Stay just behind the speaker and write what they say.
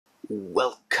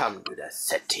Welcome to the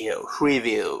Sethioz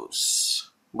reviews.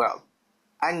 Well,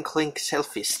 AngLink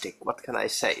selfie stick, what can I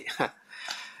say?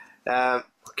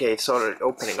 Okay, it's already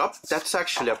opening up. That's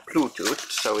actually a Bluetooth,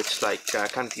 so it's like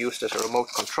can be used as a remote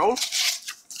control.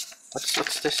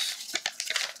 What's this?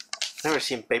 Never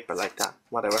seen paper like that.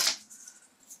 Whatever.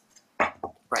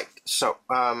 Right. So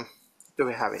what do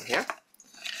we have in here?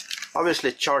 Obviously,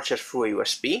 it charges through a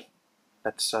USB.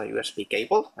 That's a USB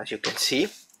cable, as you can see.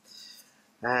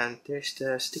 And there's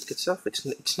the stick itself.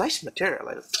 It's nice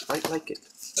material. I like it.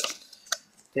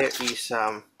 There is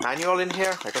manual in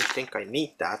here. I don't think I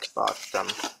need that, but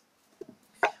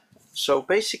so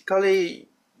basically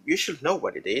you should know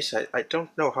what it is. I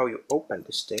don't know how you open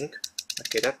this thing.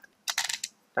 Okay,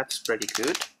 that's pretty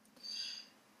good.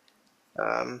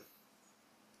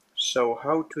 So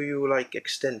how do you like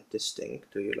extend this thing?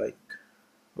 Do you like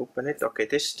open it? Okay,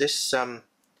 this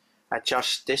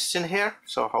adjust this in here,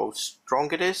 so how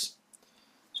strong it is.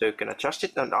 So you can adjust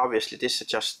it, and obviously this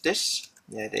adjusts this.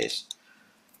 Yeah, it is.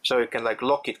 So you can like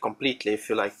lock it completely if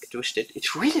you like twist it.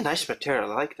 It's really nice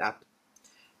material, I like that.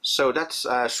 So that's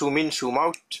zoom in, zoom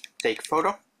out, take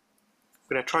photo. I'm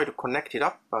gonna try to connect it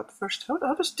up, but first, how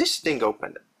does this thing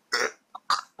open?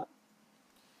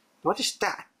 What is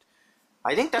that?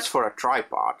 I think that's for a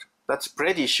tripod. That's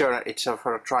pretty sure it's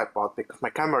for a tripod because my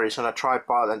camera is on a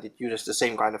tripod and it uses the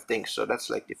same kind of thing, so that's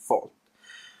like default.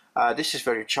 This is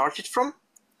where you charge it from.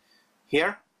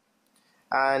 Here.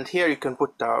 And here you can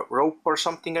put a rope or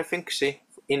something, I think. See,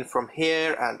 in from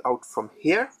here and out from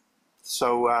here.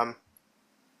 So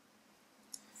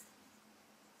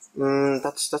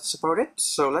that's about it.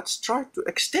 So let's try to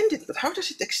extend it. But how does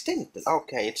it extend?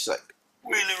 Okay, it's like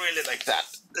really like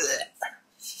that.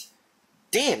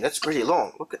 Damn, that's pretty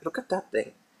long. Look at that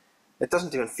thing. It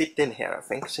doesn't even fit in here, I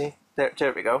think. See,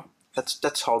 there we go.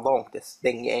 That's how long this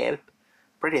thing is.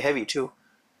 Pretty heavy too.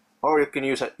 Or you can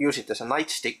use it as a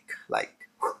nightstick, like.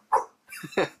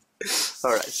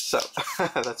 All right, so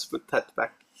let's put that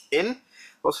back in.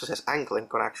 Also says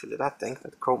AngLink on actually that thing,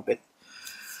 that chrome bit.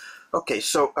 Okay,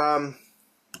 so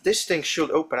this thing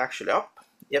should open actually up.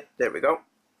 Yep, there we go.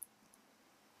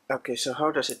 Okay, so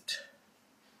how does it?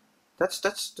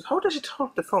 How does it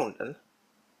hold the phone then?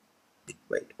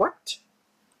 Wait, what?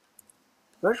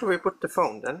 Where should we put the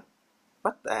phone then?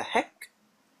 What the heck?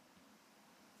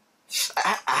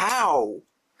 Ow!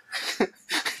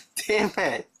 Damn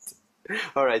it!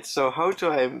 Alright, so how do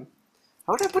I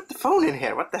put the phone in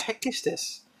here? What the heck is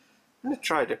this? I'm gonna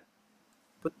try to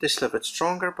put this a little bit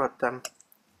stronger, but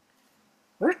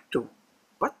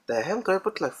what the hell do I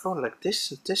put like phone like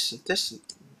this and this and this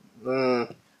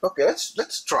and okay,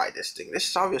 let's try this thing. This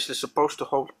is obviously supposed to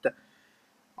hold the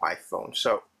iPhone,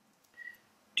 so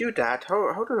do that.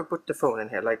 How do I put the phone in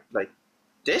here? Like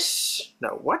this?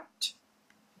 No, what?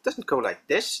 It doesn't go like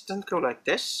this. It doesn't go like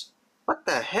this. What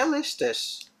the hell is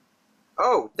this?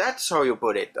 Oh, that's how you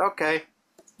put it. Okay,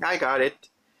 I got it.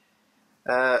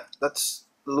 Let's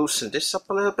loosen this up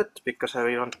a little bit because I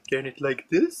want to turn it like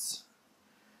this.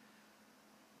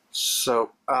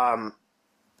 So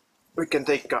we can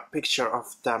take a picture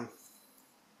of the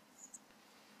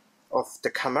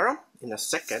camera in a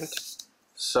second.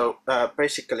 So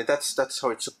basically that's how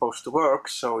it's supposed to work.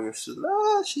 So you should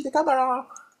see the camera.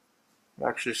 You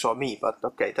actually saw me, but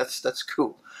okay, that's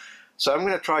cool. So I'm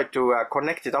gonna try to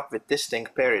connect it up with this thing,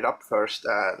 pair it up first,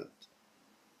 and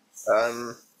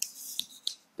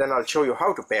then I'll show you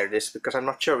how to pair this because I'm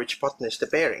not sure which button is the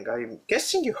pairing. I'm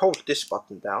guessing you hold this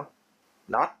button down.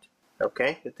 Not?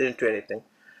 Okay, it didn't do anything.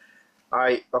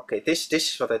 Okay, this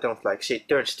is what I don't like. See, it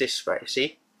turns this way,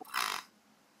 see?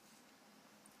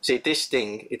 See, this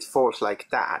thing, it falls like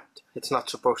that. It's not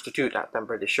supposed to do that, I'm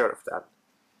pretty sure of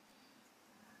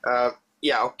that.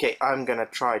 Yeah, okay, I'm gonna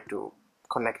try to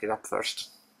connect it up first.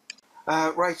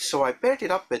 Right, so I paired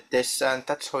it up with this, and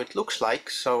that's how it looks like,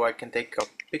 so I can take a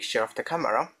picture of the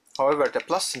camera. However, the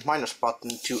plus and minus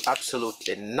button do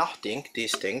absolutely nothing,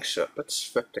 these things, so let's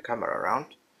flip the camera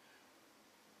around.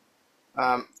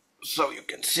 So you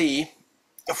can see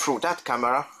through that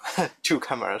camera, two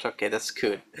cameras, okay, that's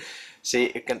good.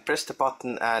 See, you can press the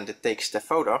button and it takes the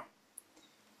photo.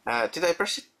 Did I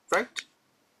press it right?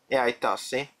 Yeah, it does,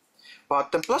 see?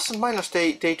 But the plus and minus,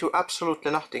 they do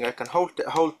absolutely nothing. I can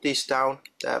hold these down,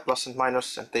 the plus and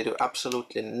minus, and they do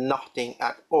absolutely nothing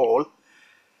at all.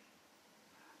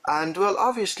 And well,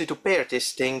 obviously to pair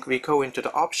this thing, we go into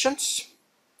the options,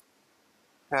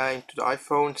 into the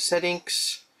iPhone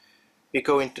settings. We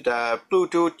go into the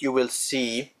Bluetooth, you will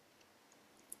see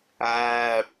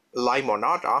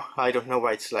Limonada. I don't know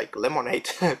why it's like lemonade,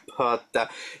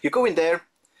 but you go in there,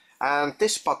 and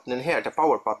this button in here, the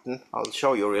power button, I'll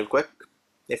show you real quick.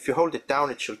 If you hold it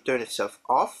down, it should turn itself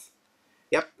off.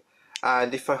 Yep.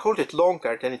 And if I hold it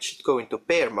longer, then it should go into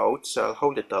pair mode. So I'll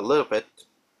hold it a little bit.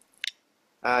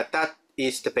 That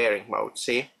is the pairing mode,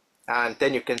 see? And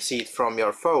then you can see it from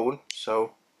your phone.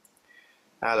 So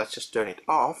let's just turn it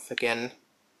off again.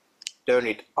 Turn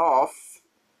it off.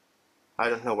 I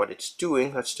don't know what it's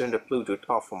doing. Let's turn the Bluetooth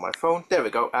off on my phone. There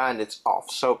we go, and it's off.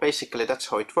 So basically that's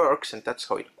how it works, and that's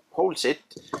how it holds it.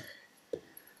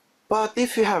 But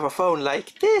if you have a phone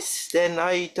like this, then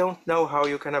I don't know how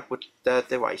you're gonna put the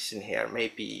device in here.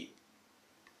 Maybe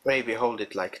hold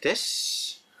it like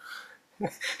this.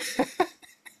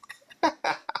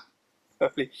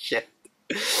 Holy shit.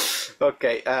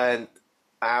 Okay, and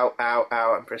ow, ow,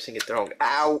 ow, I'm pressing it wrong.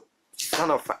 Ow,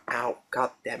 son of a, ow,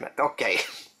 god damn it. Okay.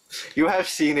 You have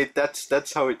seen it,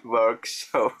 that's how it works.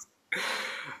 So,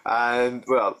 and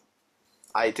well,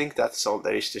 I think that's all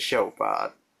there is to show,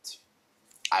 but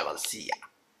I will see ya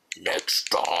next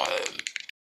time.